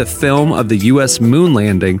directed the film of the U.S. moon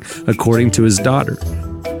landing, according to his daughter.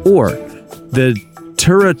 Or the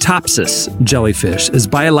Turritopsis jellyfish is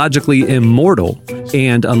biologically immortal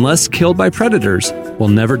and, unless killed by predators, will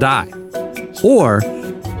never die. Or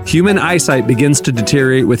human eyesight begins to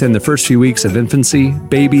deteriorate within the first few weeks of infancy.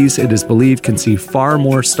 Babies, it is believed, can see far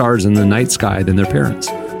more stars in the night sky than their parents.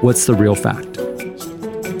 What's the real fact?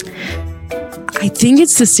 I think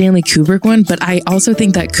it's the Stanley Kubrick one, but I also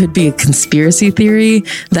think that could be a conspiracy theory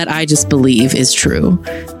that I just believe is true.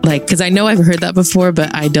 Like, because I know I've heard that before, but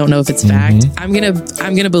I don't know if it's fact. I'm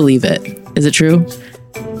gonna believe it. Is it true?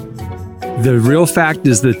 The real fact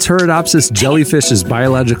is the Turritopsis jellyfish is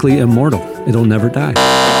biologically immortal. It'll never die.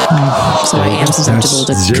 So I am susceptible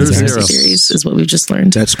to conspiracy theories, is what we've just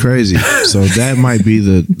learned. That's crazy. So that might be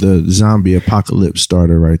the zombie apocalypse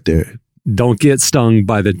starter right there. Don't get stung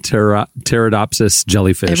by the Pterodopsis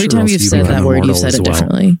jellyfish. Every time you've said that word, you've said it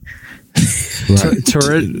differently.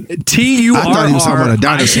 T-U-R-R. I thought he was talking about a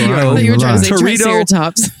dinosaur. I thought you were trying to say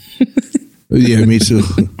Triceratops. Yeah, me too.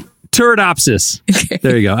 Pterodopsis. Okay.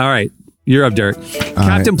 There you go. All right. You're up, Derek.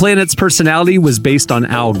 Captain Planet's personality was based on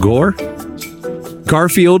Al Gore.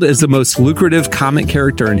 Garfield is the most lucrative comic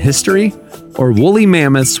character in history. Or woolly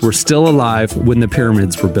mammoths were still alive when the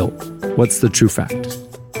pyramids were built. What's the true fact?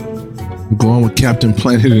 I'm going with Captain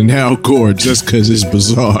Planet and Al Gore just because it's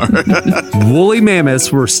bizarre. Woolly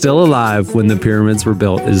mammoths were still alive when the pyramids were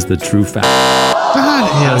built is the true fact. How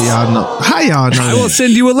the hell y'all know? How y'all know? I will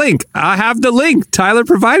send you a link. I have the link. Tyler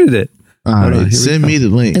provided it. All right, send me the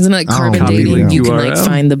link. Isn't it like carbon dating? You can like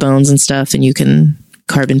find the bones and stuff, and you can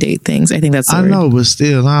carbon date things. I think that's the I word. know, but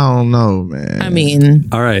still, I don't know, man. I mean,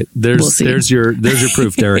 all right. There's your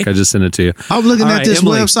proof, Derek. I just sent it to you. I'm looking at this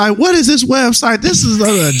website. What is this website? This is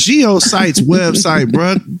a GeoSites website,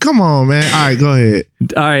 bro. Come on, man. All right, go ahead.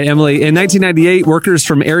 All right, Emily. In 1998, workers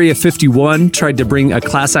from Area 51 tried to bring a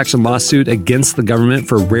class action lawsuit against the government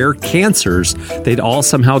for rare cancers they'd all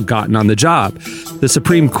somehow gotten on the job. The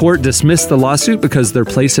Supreme Court dismissed the lawsuit because their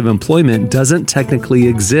place of employment doesn't technically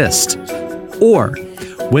exist. Or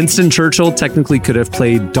Winston Churchill technically could have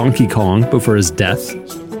played Donkey Kong before his death.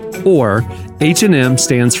 Or H&M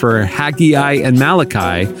stands for Haggai and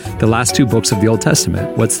Malachi, the last two books of the Old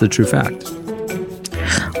Testament. What's the true fact?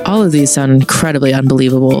 All of these sound incredibly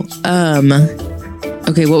unbelievable.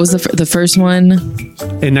 Okay, what was the first one?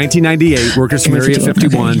 In 1998, workers from Area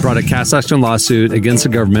 51 brought a class action lawsuit against the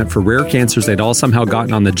government for rare cancers they'd all somehow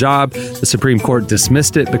gotten on the job. The Supreme Court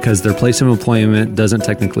dismissed it because their place of employment doesn't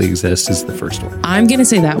technically exist is the first one. I'm going to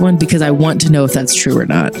say that one because I want to know if that's true or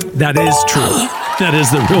not. That is true. That is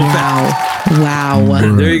the real fact.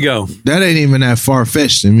 Wow. There you go. That ain't even that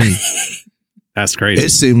far-fetched to me. That's crazy.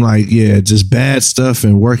 It seemed like, just bad stuff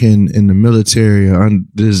and working in the military.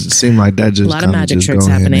 It seemed like that just a lot of magic tricks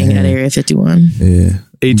happening at Area 51. Yeah.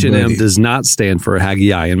 H&M does not stand for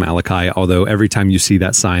Haggai and Malachi, although every time you see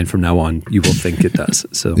that sign from now on, you will think it does.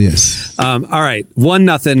 So yes. All right.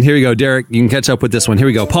 1-0. Here we go. Derek, you can catch up with this one. Here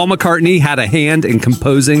we go. Paul McCartney had a hand in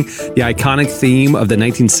composing the iconic theme of the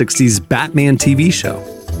 1960s Batman TV show.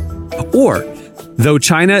 Or, though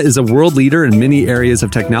China is a world leader in many areas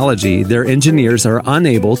of technology, their engineers are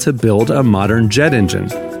unable to build a modern jet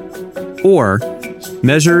engine. Or,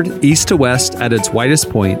 measured east to west at its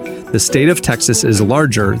widest point, the state of Texas is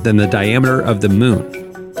larger than the diameter of the moon.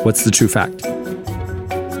 What's the true fact?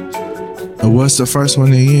 What's the first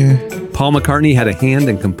one again? Paul McCartney had a hand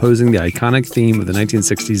in composing the iconic theme of the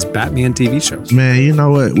 1960s Batman TV show. Man, you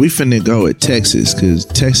know what? We finna go with Texas because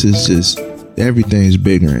Texas just... everything's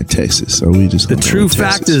bigger in Texas, so we just... The true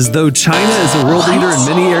fact is, though China is a world leader in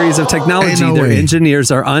many areas of technology, their engineers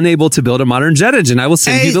are unable to build a modern jet engine. I will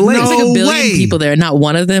send you the link. There's like a billion people there. Not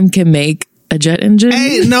one of them can make a jet engine.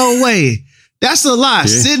 Ain't no way. That's a lie.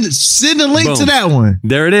 Yeah. Send a link to that one.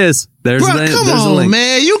 There it is. There's Bro, the come there's on, the link.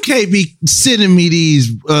 man. You can't be sending me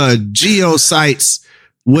these GeoSites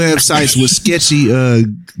websites with sketchy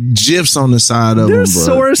GIFs on the side of They're them,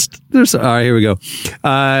 bro. sourced. All right, here we go.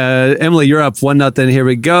 Emily, you're up 1-0. Here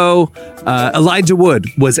we go. Elijah Wood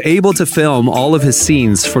was able to film all of his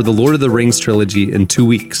scenes for the Lord of the Rings trilogy in 2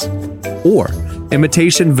 weeks. Or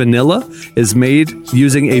imitation vanilla is made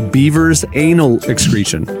using a beaver's anal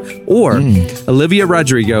excretion. Or Olivia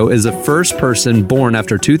Rodrigo is the first person born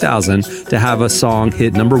after 2000 to have a song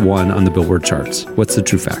hit #1 on the Billboard charts. What's the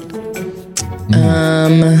true fact?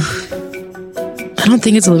 I don't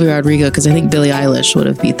think it's Olivia Rodrigo because I think Billie Eilish would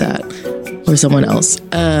have beat that or someone else.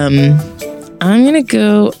 I'm going to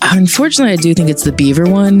go... Unfortunately, I do think it's the beaver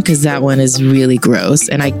one because that one is really gross.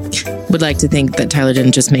 And I would like to think that Tyler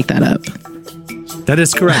didn't just make that up. That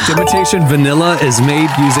is correct. Imitation vanilla is made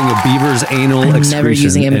using a beaver's anal excretion. Never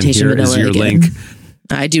using imitation and here vanilla is your again. link.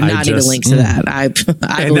 I do not need a link to that. I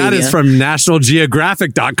and that is from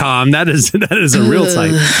nationalgeographic.com. That is a real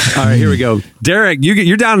site. All right, here we go. Derek,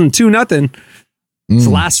 you're down 2-0. It's the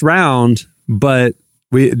last round, but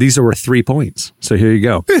these are worth 3 points. So here you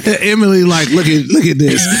go. Emily, look at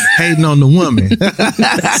this, hating on the woman.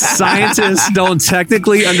 Scientists don't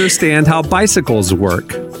technically understand how bicycles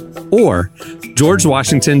work. Or George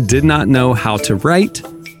Washington did not know how to write.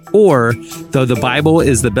 Or, though the Bible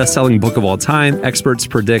is the best-selling book of all time, experts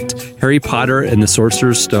predict Harry Potter and the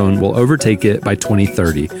Sorcerer's Stone will overtake it by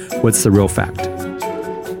 2030. What's the real fact?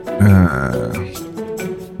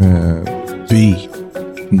 B.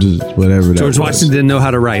 Just whatever. George Washington didn't know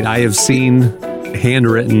how to write. I have seen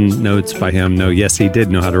handwritten notes by him. No, yes, he did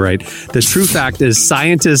know how to write. The true fact is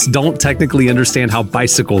scientists don't technically understand how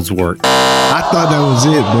bicycles work. I thought that was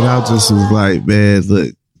it, but I just was like, man,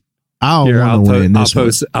 look, I don't want to win this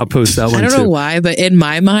one. I'll post that one I don't too. know why, but in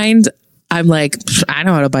my mind, I'm like, I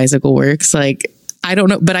know how a bicycle works. Like, I don't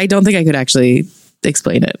know, but I don't think I could actually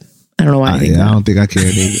explain it. I don't know why. I don't think I can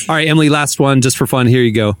either. All right, Emily, last one just for fun. Here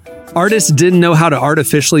you go. Artists didn't know how to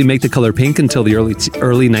artificially make the color pink until the early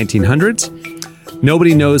 1900s.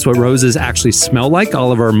 Nobody knows what roses actually smell like.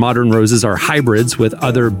 All of our modern roses are hybrids with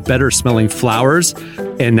other better smelling flowers,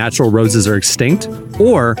 and natural roses are extinct.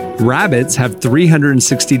 Or rabbits have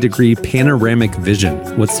 360-degree panoramic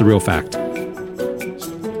vision. What's the real fact?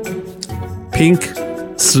 Pink,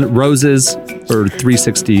 roses, or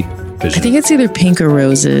 360 vision? I think it's either pink or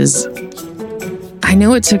roses. I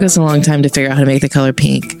know it took us a long time to figure out how to make the color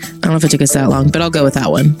pink. I don't know if it took us that long, but I'll go with that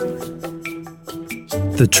one.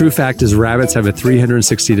 The true fact is rabbits have a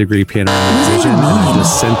 360-degree panoramic vision. And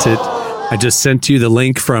I just sent you the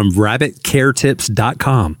link from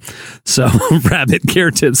rabbitcaretips.com. So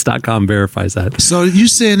rabbitcaretips.com verifies that. So you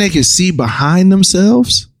saying they can see behind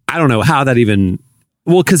themselves? I don't know how that even...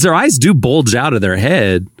 Well, because their eyes do bulge out of their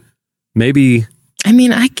head. Maybe... I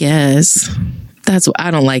mean, I guess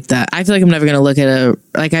I don't like that. I feel like I'm never going to look at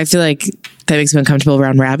I feel like that makes me uncomfortable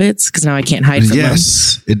around rabbits because now I can't hide from them.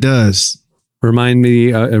 Yes, it does. It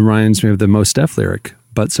reminds me of the Mos Def lyric,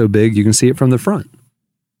 butt so big you can see it from the front.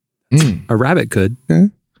 A rabbit could. Yeah.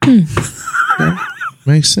 Yeah.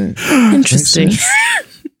 Makes sense. Interesting. Makes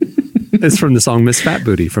sense. It's from the song Miss Fat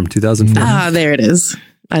Booty from 2004. Ah, there it is.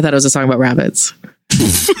 I thought it was a song about rabbits.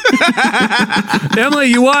 Emily,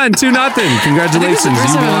 you won 2-0. Congratulations,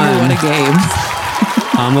 you won. What a game!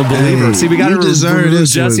 I'm a believer. Hey, See, we got to remove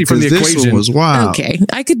Jesse from the this equation. One was wild. Okay,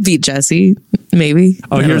 I could beat Jesse, maybe.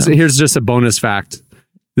 Oh, here's just a bonus fact.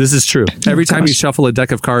 This is true. Every time you shuffle a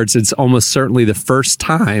deck of cards, it's almost certainly the first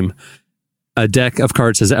time a deck of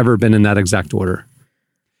cards has ever been in that exact order.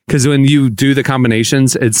 Because when you do the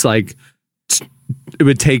combinations, it's like it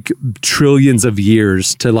would take trillions of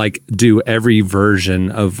years to like do every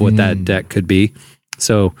version of what that deck could be.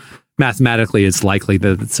 So mathematically, it's likely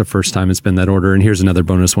that it's the first time it's been that order. And here's another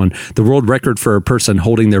bonus one. The world record for a person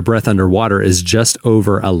holding their breath underwater is just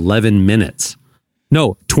over 11 minutes.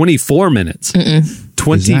 No, 24 minutes.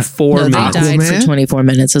 24 minutes. They died for 24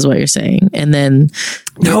 minutes is what you're saying. And then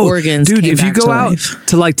the organs dude, came if you back go to out life.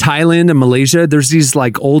 to like Thailand and Malaysia, there's these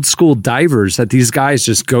like old school divers that these guys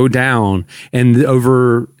just go down and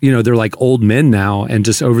over, they're like old men now and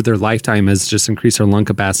just over their lifetime has just increased their lung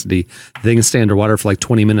capacity. They can stay underwater for like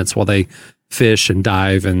 20 minutes while they fish and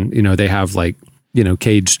dive and, they have like,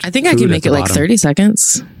 caged. I think I can make it like 30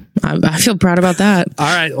 seconds. I feel proud about that. All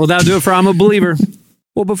right. Well, that'll do it for I'm a Believer.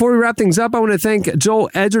 Well, before we wrap things up, I want to thank Joel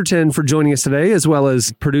Edgerton for joining us today, as well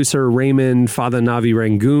as producer Raymond Fathanavi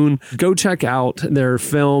Rangoon. Go check out their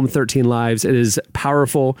film, 13 Lives. It is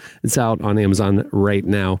powerful. It's out on Amazon right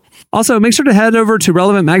now. Also, make sure to head over to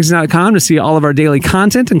relevantmagazine.com to see all of our daily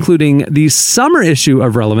content, including the summer issue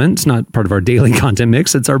of Relevant. It's not part of our daily content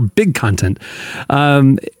mix. It's our big content.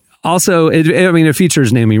 Also, it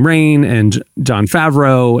features Naomi Rain and John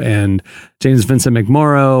Favreau and James Vincent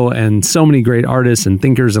McMorrow and so many great artists and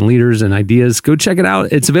thinkers and leaders and ideas. Go check it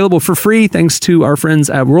out. It's available for free thanks to our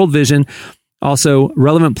friends at World Vision. Also,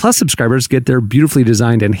 Relevant Plus subscribers get their beautifully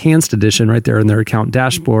designed enhanced edition right there in their account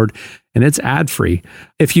dashboard, and it's ad-free.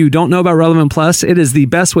 If you don't know about Relevant Plus, it is the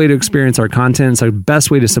best way to experience our content. It's the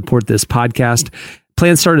best way to support this podcast.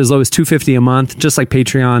 Plans start as low as $2.50 a month, just like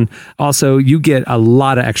Patreon. Also, you get a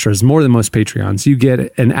lot of extras, more than most Patreons. You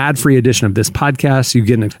get an ad-free edition of this podcast. You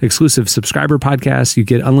get an exclusive subscriber podcast. You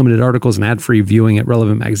get unlimited articles and ad-free viewing at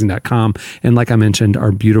relevantmagazine.com. And like I mentioned,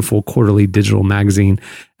 our beautiful quarterly digital magazine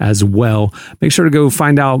as well. Make sure to go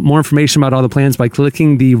find out more information about all the plans by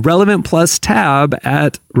clicking the Relevant Plus tab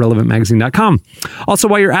at relevantmagazine.com. Also,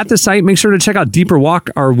 while you're at the site, make sure to check out Deeper Walk,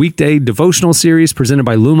 our weekday devotional series presented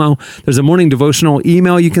by Lumo. There's a morning devotional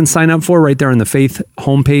email you can sign up for right there on the Faith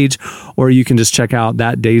homepage, or you can just check out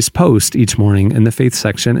that day's post each morning in the Faith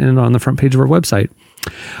section and on the front page of our website.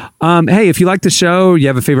 Hey, if you like the show, you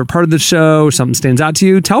have a favorite part of the show, something stands out to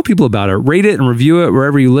you, tell people about it. Rate it and review it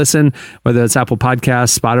wherever you listen, whether it's Apple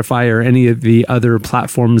Podcasts, Spotify, or any of the other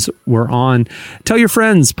platforms we're on. Tell your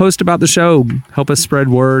friends, post about the show, help us spread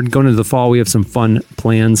word. Going into the fall, we have some fun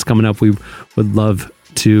plans coming up. We would love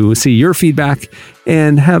to see your feedback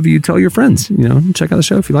and have you tell your friends, check out the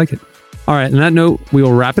show if you like it. All right, on that note, we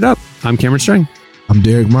will wrap it up. I'm Cameron Strang. I'm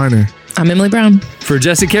Derek Miner. I'm Emily Brown. For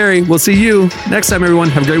Jesse Carey, we'll see you next time, everyone.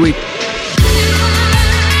 Have a great week.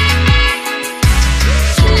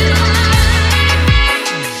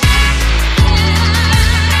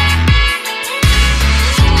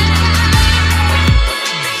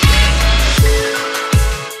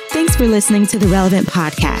 listening to the Relevant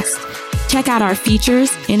Podcast. Check out our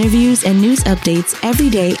features, interviews, and news updates every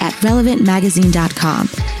day at relevantmagazine.com.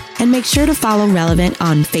 And make sure to follow Relevant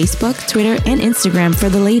on Facebook, Twitter, and Instagram for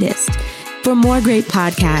the latest. For more great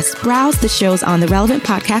podcasts, browse the shows on the Relevant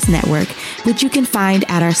Podcast Network, which you can find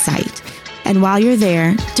at our site. And while you're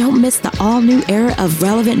there, don't miss the all-new era of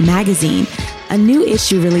Relevant Magazine. A new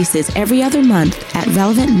issue releases every other month at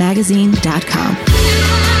relevantmagazine.com.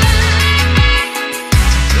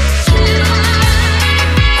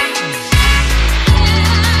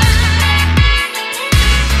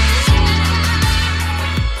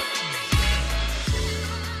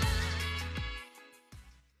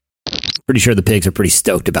 Pretty sure the pigs are pretty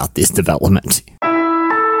stoked about this development.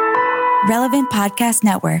 Relevant Podcast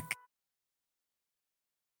Network.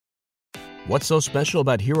 What's so special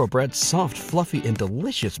about Hero Bread's soft, fluffy, and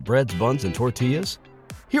delicious breads, buns, and tortillas?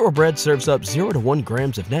 Hero Bread serves up 0 to 1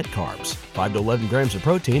 grams of net carbs, 5 to 11 grams of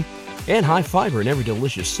protein, and high fiber in every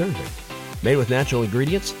delicious serving. Made with natural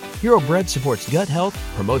ingredients, Hero Bread supports gut health,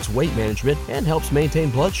 promotes weight management, and helps maintain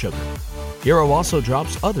blood sugar. Hero also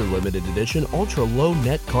drops other limited edition ultra-low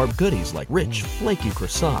net carb goodies like rich, flaky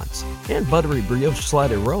croissants and buttery brioche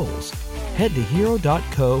slider rolls. Head to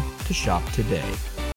hero.co to shop today.